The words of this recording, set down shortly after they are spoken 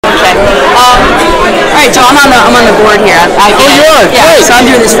right, Joe, I'm on the board here. Oh, you are? Yeah, Great. so I'm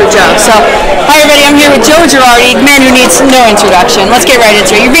doing this for Joe. So, hi everybody, I'm here with Joe Girardi, man who needs no introduction. Let's get right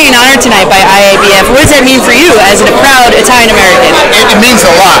into it. You're being honored tonight by Iabf. What does that mean for you as a proud Italian-American? It means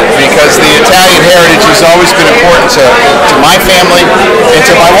a lot because the Italian heritage has always been important to my family and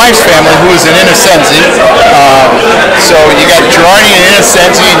to my wife's family, who is an Innocenzi. So you got Girardi and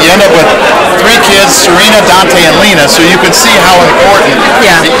Innocenzi, and you end up with 3 kids, Serena, Dante, and Lena. So you can see how important,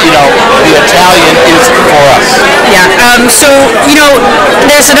 the Italian is for us. Yeah. So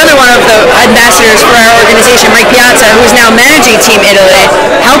there's another one of the ambassadors for our organization, Mike Piazza, who's now managing Team Italy.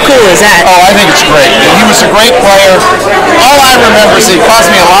 How cool is that? Oh, I think it's great. He was a great player. All I remember is it caused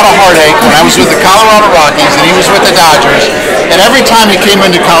me a lot of heartache when I was with the Colorado Rockies and he was with the Dodgers. And every time he came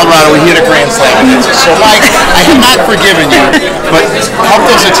into Colorado, he hit a grand slam. So, Mike, I have not forgiven you, but help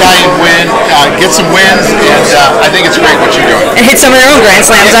those Italians win, get some wins, and I think it's great what you're doing. And hit some of their own grand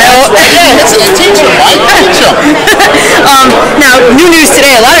slams. Teach them, Mike. Teach them. Now, new news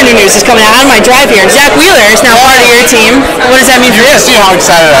today, a lot of new news is coming out on my drive here. Zach Wheeler is now part of your team. What does that mean for you? You see how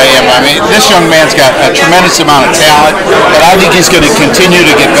excited I am. I mean, this young man's got a tremendous amount of talent, and I think he's going to continue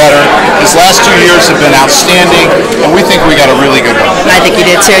to get better. His last 2 years have been outstanding, and we think we got a really good one. I think you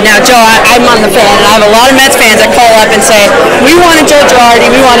did too. Now, Joe, I'm on the phone, and I have a lot of Mets fans that call up and say, we wanted Joe Girardi,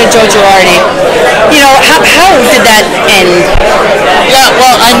 we wanted Joe Girardi. How did that end? Yeah,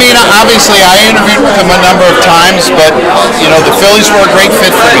 well, I mean, obviously I interviewed with him a number of times, but, the Phillies were a great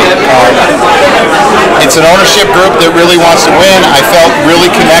fit for me. It's an ownership group that really wants to win. I felt really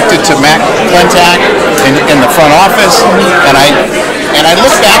connected to Matt Klentak in the front office, and I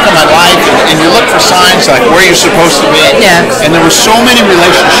look back on my life, and you look for signs like where you're supposed to be. Yeah. And there were so many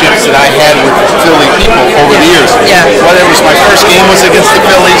relationships that I had with Philly people over the years. Yeah. Whether it was my first game was against the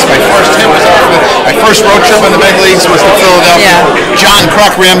Phillies, my first hit was my first road trip in the big leagues was to Philadelphia. Yeah. John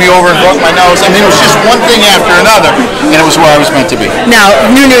Kruk ran me over and broke my nose. I mean, it was just one thing after another, and it was where I was meant to be. Now,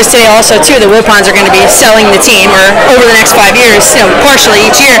 new news today also too, the Wilpons are going to be selling the team over the next 5 years, partially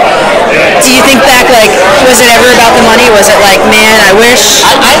each year. Do you think back, was it ever about the money? Was it like, man, I wish?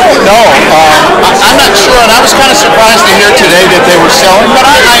 I don't know. I'm not sure, and I was kind of surprised to hear today that they were selling, but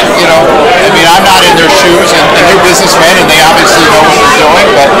I'm not in their shoes, and they're businessmen, and they obviously know what they're doing,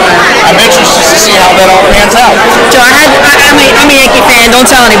 but I'm interested to see how that all pans out. Joe, I'm a Yankee fan, don't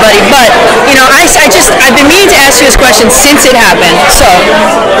tell anybody, but, I've been meaning to ask you this question since it happened. So,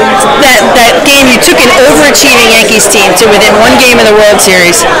 that game, you took an overachieving Yankees team to within 1 game of the World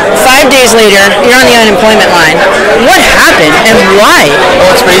Series. 5 days later, you're on the unemployment line. What happened, and why?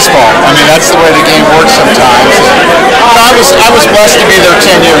 Well, it's baseball. I mean, that's the way the game works sometimes. I was blessed to be there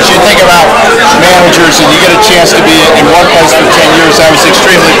 10 years. You think about managers and you get a chance to be in one place for 10 years. I was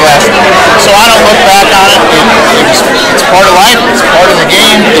extremely blessed. So I don't look back on it. It's part of life. It's part of the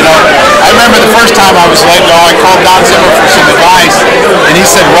game. I remember the first time I was let go, I called Don Zimmer for some advice, and he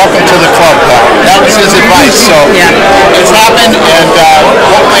said, "Welcome to the club, pal." That was his advice. So it's happened, and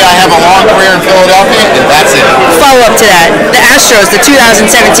hopefully I have a long career in Philadelphia, and that's it. Follow up to that, the Astros, the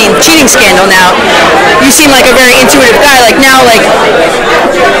 2017 cheating scandal. Now, you seem like a very intuitive guy.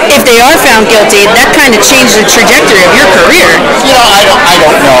 If they are found guilty, that kind of changed the trajectory of your career. I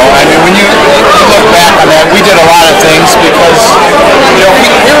don't know. I mean, when you look back on that, we did a lot of things because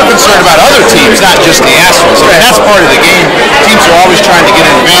we were concerned about other teams, not just the Astros. I mean, that's part of the game. Teams are always trying to get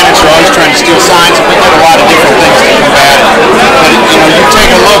an advantage. They're always trying to steal signs, and we did a lot of different things to combat it. But you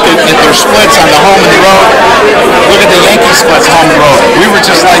take a look at their splits on the home and the road. Look at the Yankees splits home and road. We were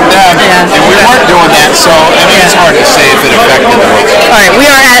just like them, and we weren't doing that. So it's hard to say if it affected the world. All right, we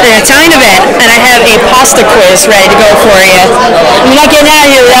are at an Italian event, and I have a pasta quiz ready to go for you. You're not getting out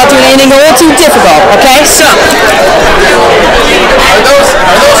of here without doing anything a little too difficult, okay? So, are those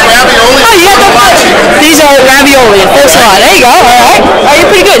ravioli? Oh, you got the These are ravioli in full salad. There you go. All right. Oh, you're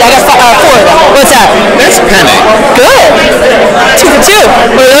pretty good. I got 4 of them. What's that? That's penne. Good. 2 for 2.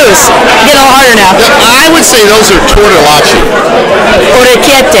 What are those? Getting a little harder now. I would say those are tortellacci.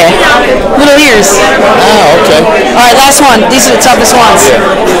 Orecchiette. Little ears. Oh, okay. All right, last one. These are the toughest ones.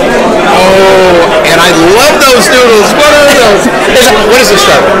 Oh, and I love those noodles. What are those? What does it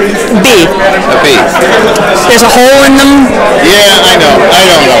start with? B. A B. There's a hole in them. Yeah, I know. I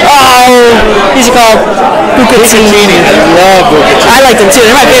don't know. Oh, these are called bucatini. I love bucatini. I like them too.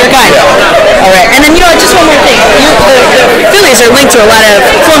 They're my favorite kind. Yeah. All right, and then just one more thing. The Phillies are linked to a lot of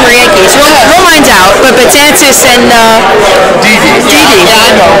former Yankees. Romine's out, but Betances and Didi. Yeah,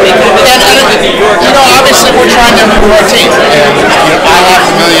 I know. And obviously we're trying to improve our team, and I have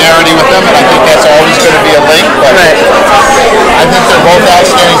familiarity with them, and I think that's always going to be a link. But I think they're both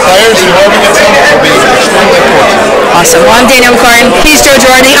outstanding players, and whoever gets them will be extremely important. Awesome. Well, I'm Danielle McCartan. He's Joe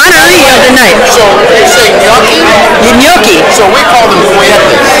Girardi. Honor you tonight. So you say gnocchi? Gnocchi. So we call them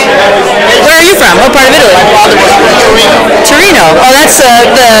fuetes. Where are you from? What part of Italy? My father was from Torino. Torino. Oh, that's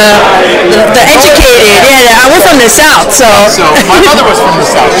the educated. Yeah, we're from the south, so. So my mother was from the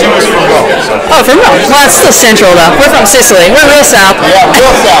south. She was from Rome. So. Oh, from Rome. Well, it's still central though. We're from Sicily. We're real south. Yeah,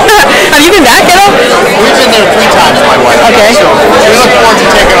 real south. Have you been back at all? We've been there 3 times, my wife. Okay. So we look forward to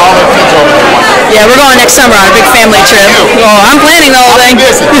taking all the kids over there one day. Yeah, we're going next summer on a big family trip. Oh, I'm planning the whole thing.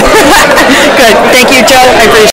 Busy. Good. Thank you, Joe. I appreciate it.